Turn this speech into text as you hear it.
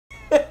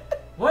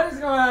What is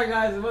going on,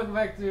 guys, and welcome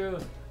back to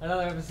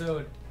another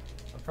episode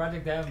of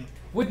Project M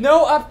with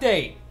no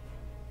update.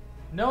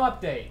 No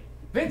update.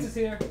 Vince is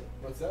here.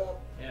 What's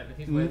up? Yeah, but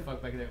he's way the fuck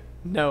back there.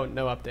 No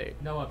update.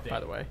 No update.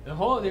 By the way, The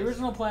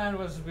original plan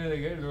was to be like,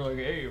 hey, they're like,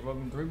 hey,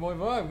 fucking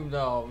 3.5 comes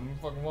out. You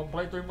fucking want to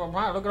play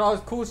 3.5? Look at all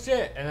this cool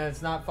shit, and then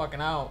it's not fucking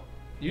out.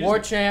 War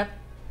Champ.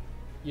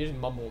 you just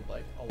mumbled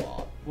like a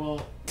lot.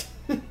 Well,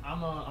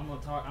 I'm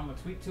gonna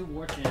tweet to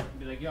War Champ and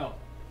be like, yo,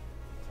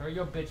 hurry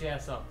your bitch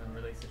ass up and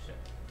release this shit.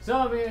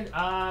 So me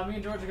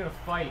and George are gonna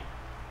fight.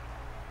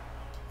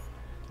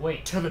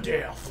 Wait. To the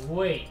death.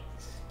 Wait.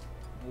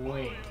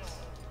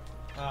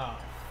 Oh,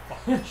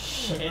 fuck.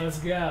 Shit. Let's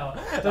go.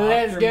 Dr.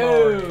 Let's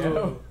go.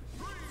 Mario.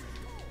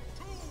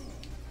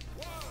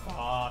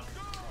 Fuck.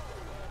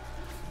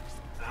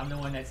 I'm the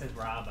one that says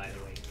Rob, by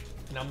the way.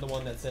 And I'm the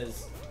one that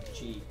says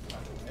G, by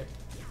the way.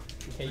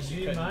 In case you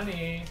G couldn't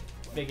money.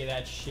 figure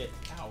that shit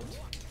out.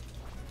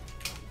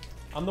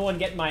 I'm the one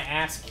getting my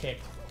ass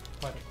kicked.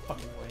 By the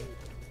fucking way.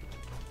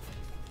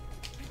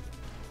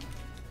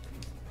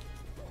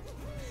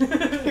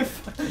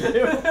 Fuck you.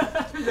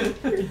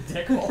 You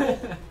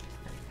dickhole.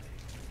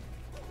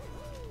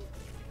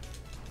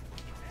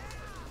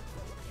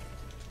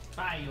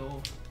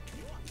 Bio.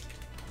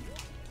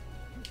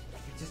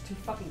 It's just too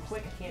fucking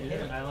quick. I can't hit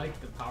Yeah, it. I like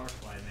the power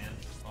slide, man.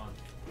 It's fun.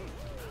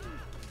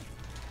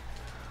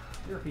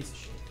 You're a piece of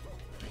shit.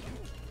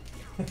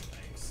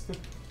 Thanks.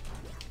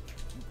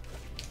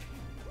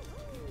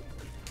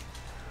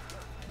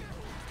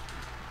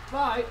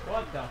 Bye.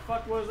 What the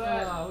fuck was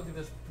that? Oh, look at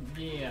this.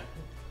 Yeah.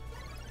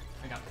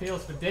 I got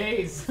pills for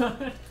days.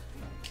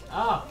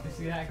 Oh, you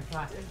see that? I can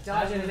fly.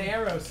 Dodging an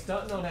arrow,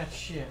 stunting on that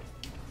shit.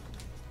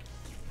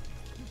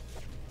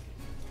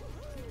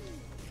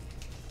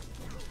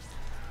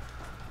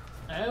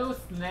 Oh,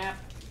 snap.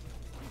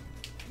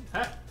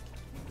 Huh.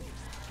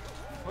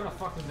 Where the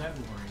fuck was that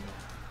boomerang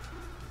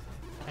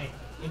go? Hey,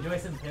 enjoy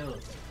some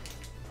pills.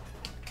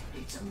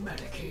 Eat some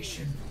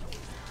medication.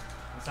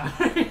 I'm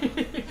sorry.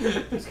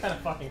 It's kind of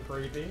fucking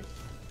creepy.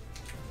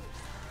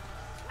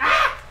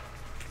 Ah!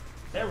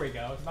 There we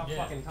go. It's about Yeah,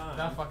 fucking time.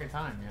 About fucking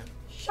time, man.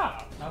 Shut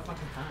up. About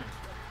fucking time.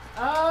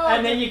 Oh!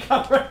 And then you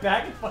come right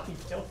back and fucking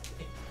kill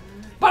me.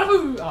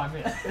 Bada-boo! Oh, I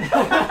missed.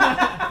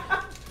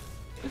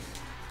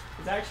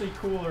 It's actually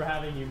cooler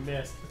having you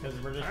missed because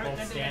we're just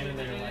both standing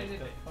there like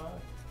the fuck.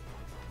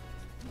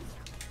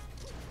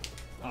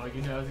 Oh,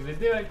 you know I was gonna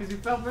do it because you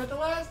fell for it the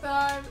last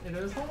time, and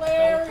it was Fell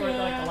hilarious. for it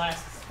like the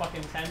last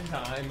fucking 10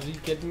 times. Are you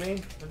kidding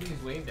me? What did you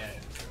waved at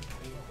it?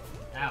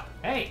 Ow.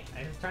 Hey!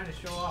 I was trying to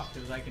show off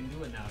because I can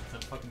do it now because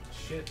I'm fucking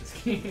shit at this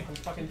game. I'm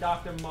fucking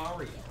Dr.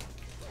 Mario.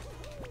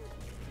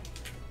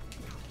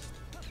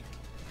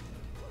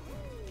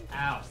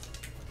 Ow.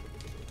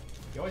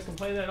 You always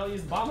complain that I don't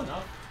use the bomb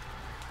enough.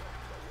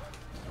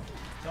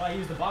 So I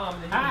use the bomb,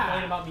 and then you Ah.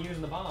 complain about me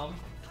using the bomb.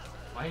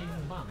 Why are you using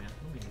the bomb, man?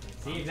 Nobody uses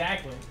the See, bomb.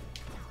 exactly.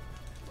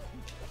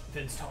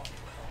 Vince taught me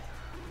well.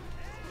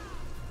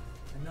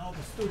 And all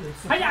the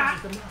students Hiya!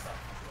 use the master.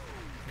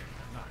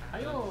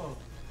 Hi-yo!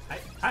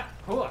 Hi!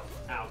 Oh!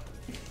 Ow.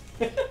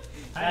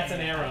 That's an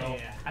arrow.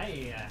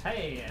 Hey!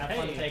 Have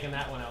fun taking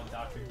that one out,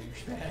 Dr.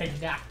 Douchebag.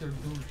 Dr.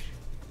 Douche.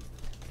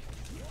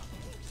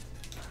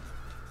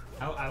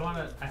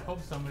 I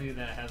hope somebody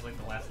that has like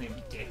the last name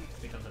Dick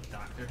becomes a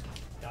doctor.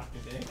 Dr.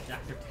 Dick.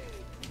 Doctor.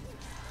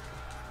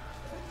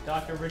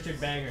 Dr. Richard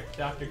Banger.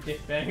 Dr.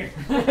 Dick Banger.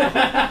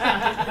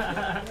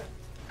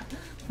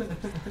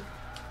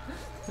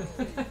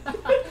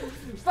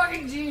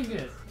 Fucking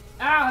genius!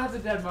 Ow, that's a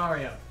dead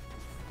Mario.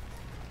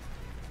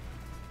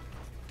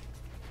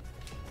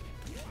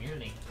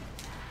 Merely.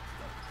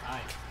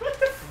 Hi.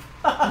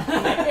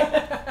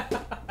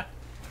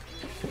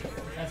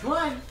 That's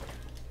one.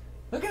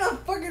 Look at how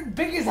fucking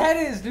big his head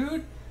is,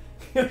 dude.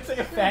 It's like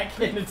a fat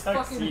kid in a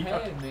Fucking tuxedo.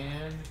 head,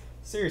 man.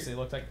 Seriously, it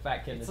looks like a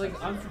fat kid in a It's like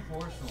tuxedo.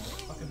 unproportional.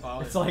 It fucking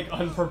bothers It's like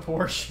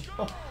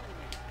unproportional.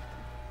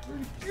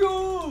 me.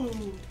 Go!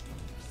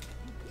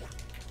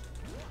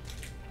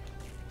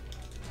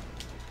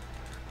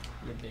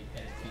 You big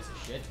headed piece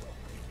of shit.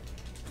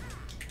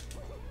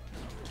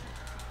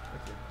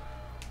 With your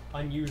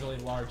unusually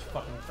large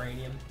fucking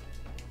cranium.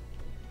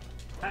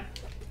 Ah!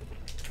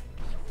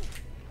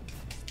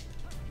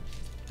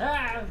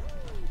 Ah!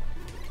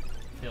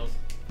 Pills.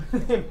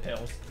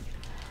 Pills.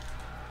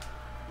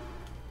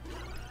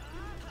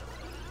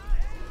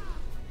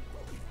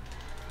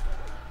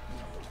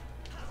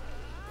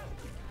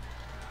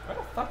 Where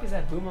the fuck is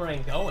that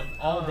boomerang going?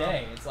 All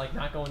day. It's like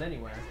not going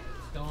anywhere.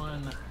 It's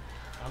going.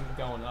 I'm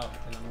going up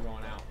and I'm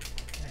going out.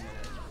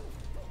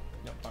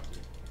 No, fuck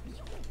you.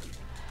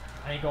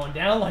 I ain't going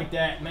down like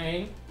that,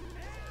 man.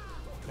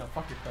 No,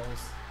 fuck your pills.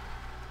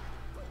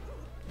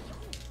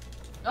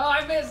 Oh,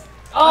 I missed!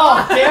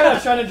 Oh, damn it, I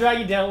was trying to drag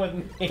you down with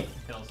me.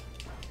 Pills.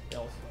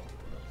 Pills.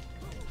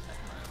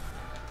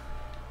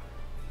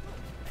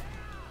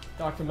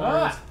 Dr.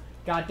 Mario's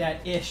got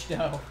that ish,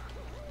 though.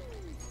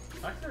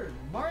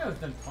 Mario's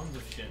done tons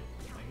of shit.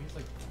 Like, he's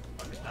like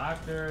fucking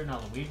doctor,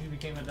 now Luigi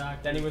became a doctor.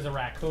 Then he was a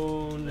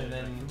raccoon, and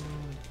then...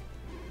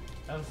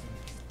 That was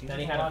Then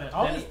he had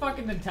all these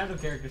fucking Nintendo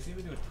characters seem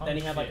to do a ton Then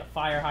of he had shit. like a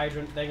fire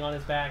hydrant thing on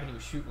his back, and he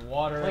was shooting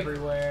water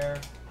everywhere.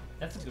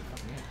 That's a good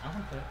fucking game. I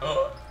want to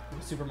play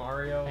it. Super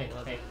Mario. Hey,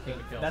 take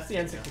it, Phil. That's the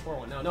N64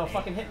 one. No, Hey.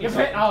 fucking hit me.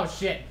 Oh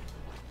shit.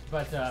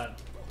 But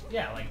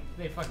yeah, like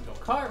they fucking go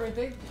kart, right?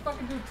 They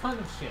fucking do a ton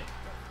of shit.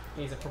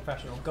 He's a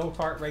professional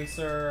go-kart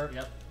racer.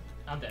 Yep.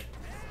 I'm dead.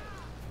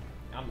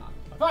 I'm not.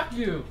 Fuck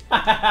you.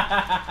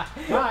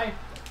 Bye.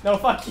 No,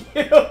 fuck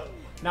you.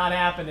 Not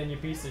happening, you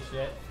piece of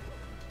shit.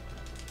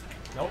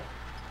 Nope.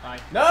 Bye.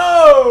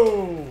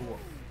 No!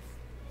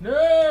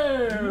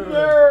 No!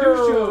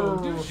 No!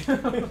 Do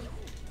show.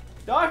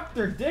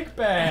 Dr.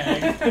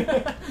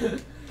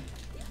 Dickbag!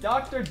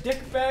 Dr.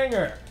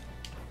 Dickbanger!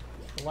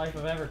 The life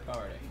of every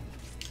party.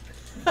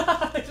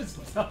 I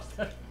just stopped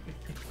that.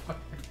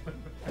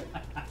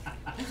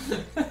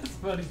 That's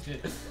funny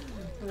shit.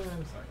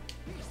 I'm sorry.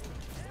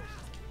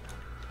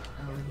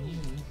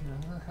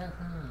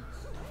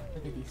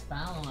 Look at these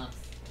followers.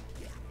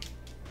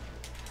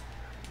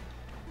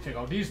 Check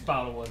out these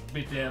followers,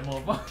 bitch ass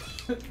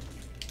motherfucker.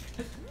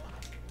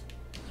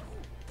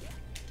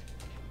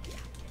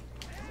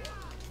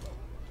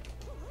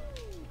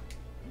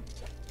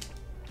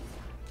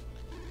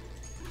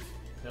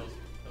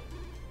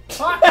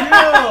 Fuck you!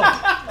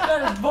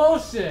 That is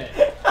bullshit!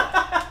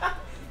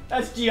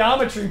 That's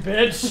geometry,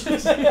 bitch!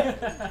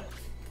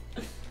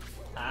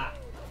 Ah.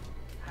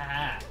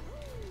 Ha.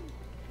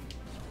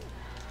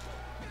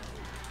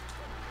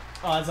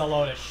 Oh, that's a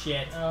load of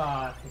shit.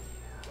 Ah.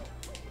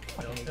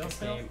 I hate this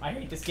game. I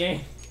hate this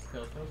game.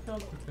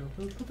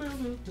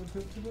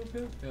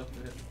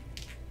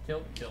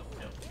 Tilt.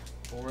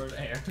 Forward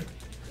air.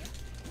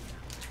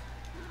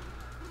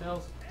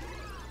 Tails.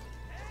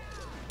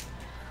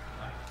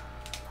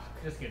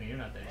 Just kidding, you're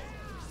not dead.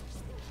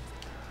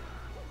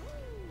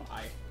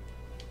 Bye.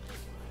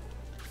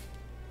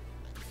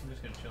 I'm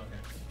just gonna chill here.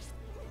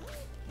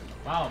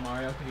 Wow,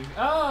 Mario, could you...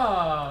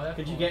 Oh! That's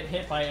Could you cool. get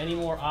hit by any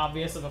more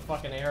obvious of a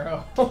fucking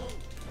arrow?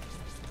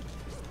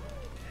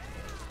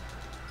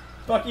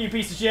 Fuck you,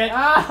 piece of shit!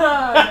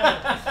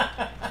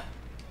 Ah!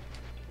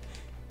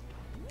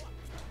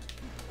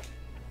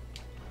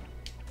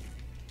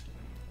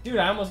 Dude,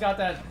 I almost got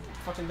that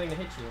fucking thing to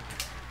hit you.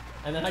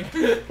 And then I...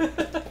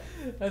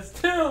 That's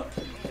two!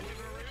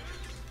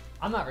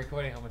 I'm not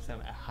recording how much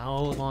time... How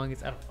long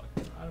is... I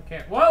don't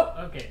care. Whoa!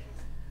 Okay.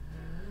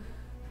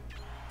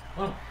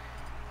 Oh.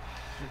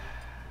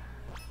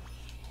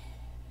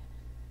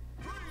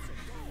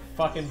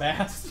 Fucking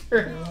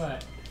bastard.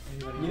 What?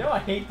 You know I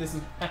hate this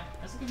map.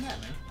 That's a good map,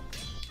 man.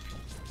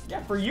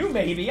 Yeah, for you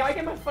maybe. I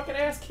get my fucking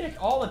ass kicked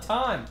all the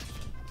time.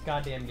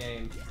 Goddamn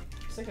game.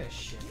 I'm sick of this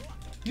shit.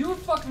 You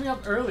fucked me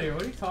up earlier.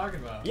 What are you talking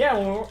about? Yeah,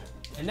 well,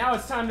 and now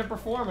it's time to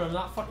perform, and I'm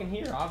not fucking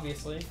here,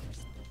 obviously.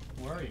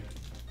 Where are you?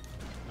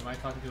 Am I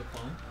talking to a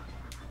clone?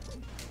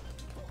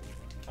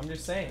 I'm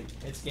just saying,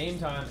 it's game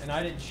time, and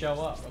I didn't show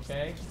up,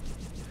 okay?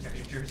 I got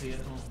your jersey at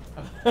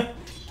home.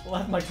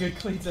 Left my good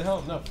cleats at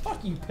home. No,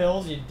 fuck you,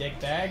 pills, you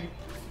dickbag.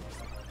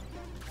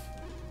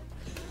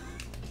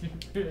 You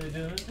really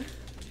doing it?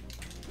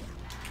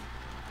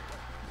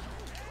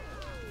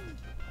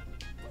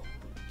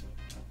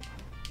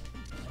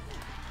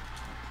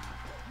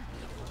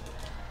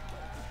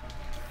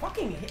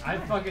 Fucking hit. I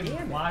God fucking damn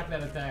it. blocked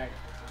that attack.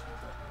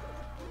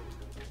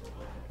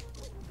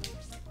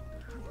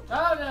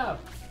 Oh no!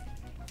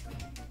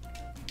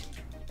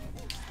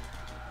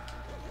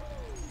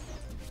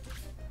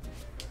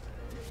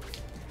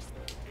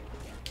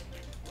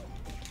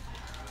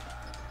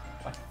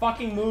 My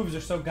fucking moves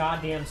are so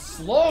goddamn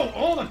slow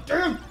all the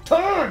damn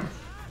time!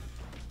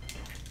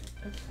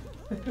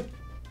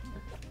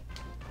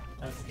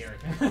 That's scary.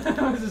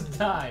 I just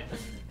died.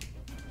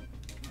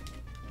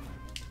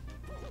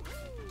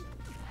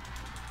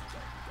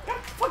 God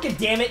fucking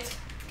damn it!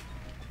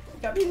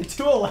 Got me to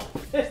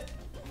 211.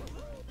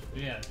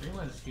 Yeah,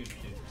 3-1 is huge,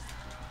 dude.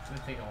 It's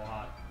gonna take a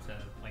lot to,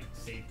 like,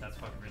 save. That's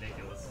fucking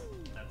ridiculous.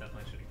 That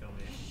definitely should have killed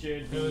me.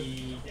 Should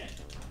be dead.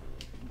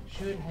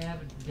 Should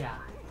have died.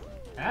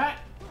 Ah!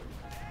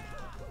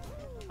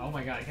 Oh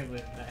my god, I can't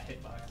believe that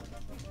hitbox.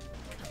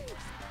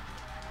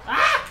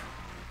 Ah!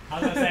 I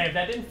was gonna say, if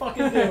that didn't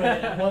fucking do it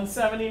at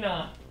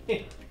 179.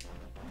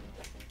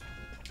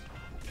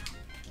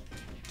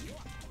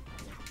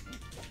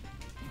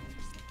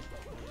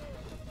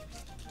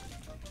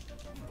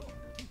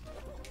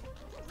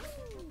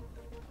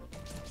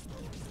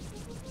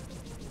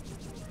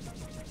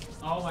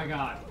 Oh my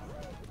god.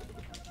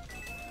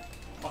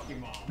 Fuck your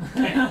mom.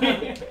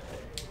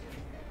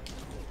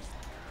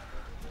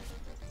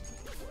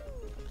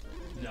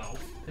 No.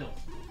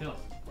 Pills.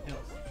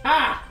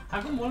 Ah!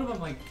 How come one of them,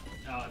 like,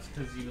 oh, it's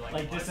because you,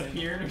 like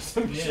disappeared or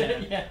some Yeah.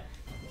 shit? Yeah.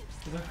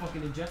 Because I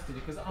fucking ingested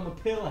it, because I'm a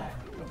pill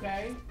addict,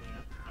 okay?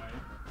 Yeah,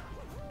 alright.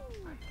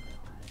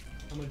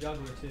 I'm a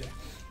juggler too.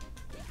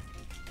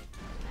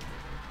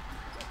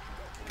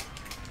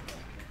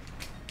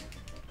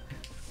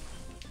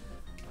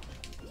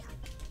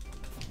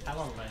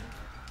 Hello, man.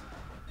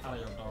 How are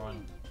you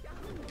doing?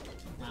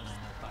 No,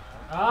 fuck.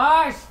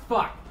 Ah,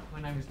 fuck!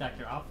 My name is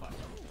Dr. I'll fuck.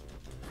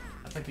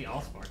 That's like the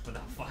Allspark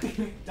without fuck.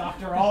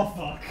 Dr.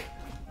 Allfuck.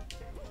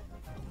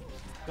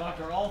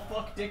 Dr.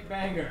 Allfuck Dick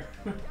Banger.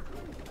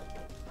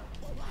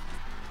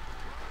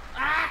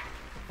 Ah!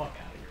 Fuck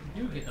out of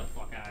here. You get the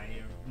fuck out of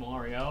here,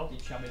 Mario. You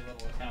chubby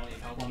little Italian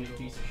clumsy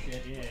piece of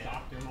shit. Yeah.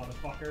 Doctor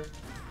motherfucker.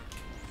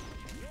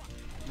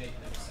 Made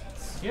no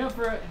sense. You know,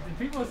 for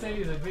people say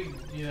he's a big,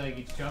 you know, like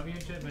he's chubby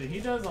and shit, but he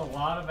does a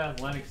lot of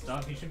athletic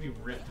stuff. He should be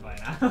ripped by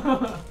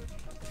now.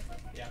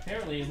 Yeah,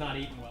 apparently he's not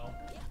eating well.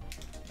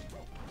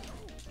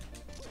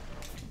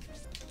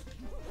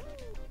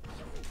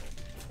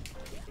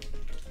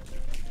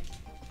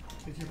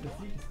 Because your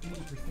physique is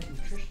 80%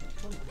 nutrition,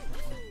 20% weight.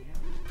 Yeah.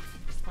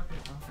 What the fuck are you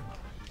talking about?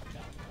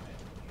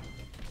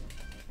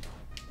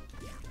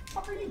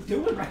 What are you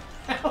doing right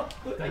now?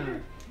 Look like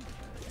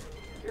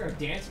you're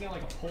dancing at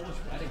like a Polish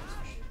wedding or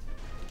some shit.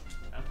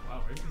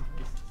 Wow, racist.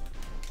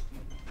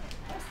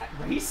 How's that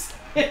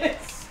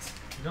racist?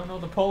 You don't know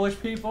the Polish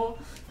people?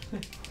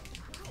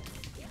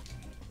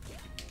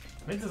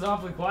 Vince is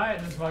awfully quiet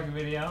in this fucking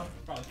video.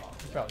 Probably.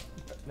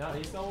 No,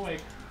 he's still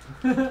awake.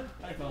 Oh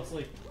I fell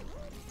asleep.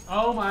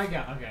 my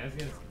god. Okay, let's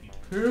get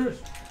this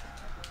pissed.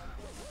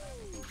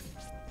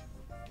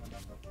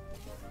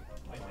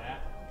 Like that.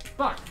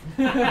 Fuck.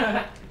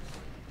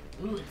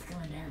 Ooh, it's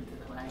going down to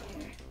the wire.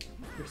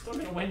 You're still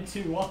gonna win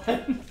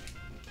 2-1.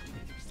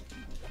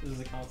 This is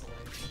a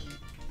consolation.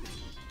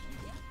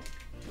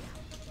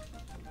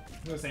 I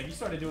was gonna say, if you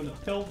started doing the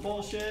pill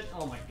bullshit,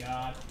 oh my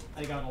god. I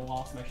think I would have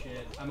lost my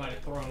shit. I might have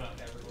thrown up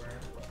everywhere.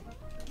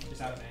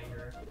 Just out of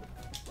anger.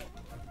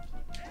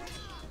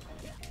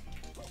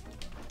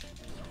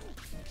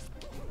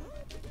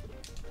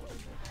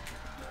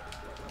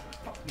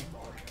 Fuck you,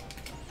 Mario.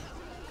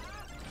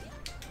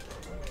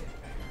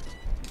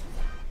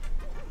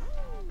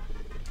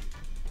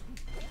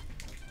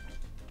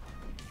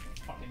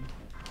 Fucking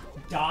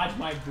dodge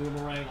my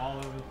boomerang all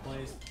over the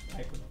place.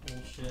 Type of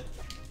bullshit.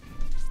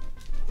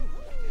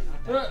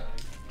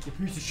 You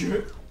piece of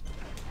shit.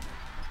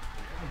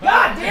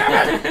 God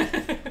damn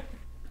it!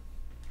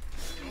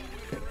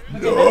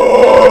 Stop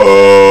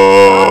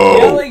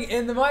yelling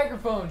in the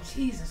microphone.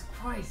 Jesus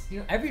Christ. You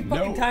know, every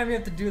fucking time you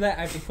have to do that,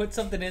 I have to put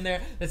something in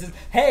there that says,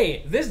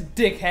 hey, this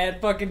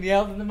dickhead fucking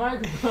yelled in the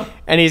microphone.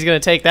 And he's gonna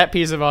take that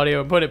piece of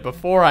audio and put it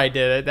before I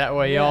did it. That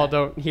way Yeah. y'all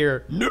don't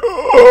hear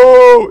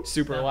no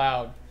super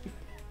loud.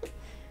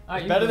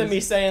 Alright, Better than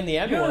me saying the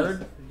N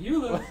word.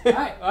 You lose.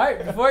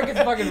 Alright, before it gets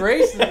fucking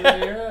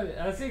racist,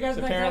 I'll see you guys next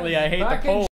time. Apparently I hate the Fucking Polish.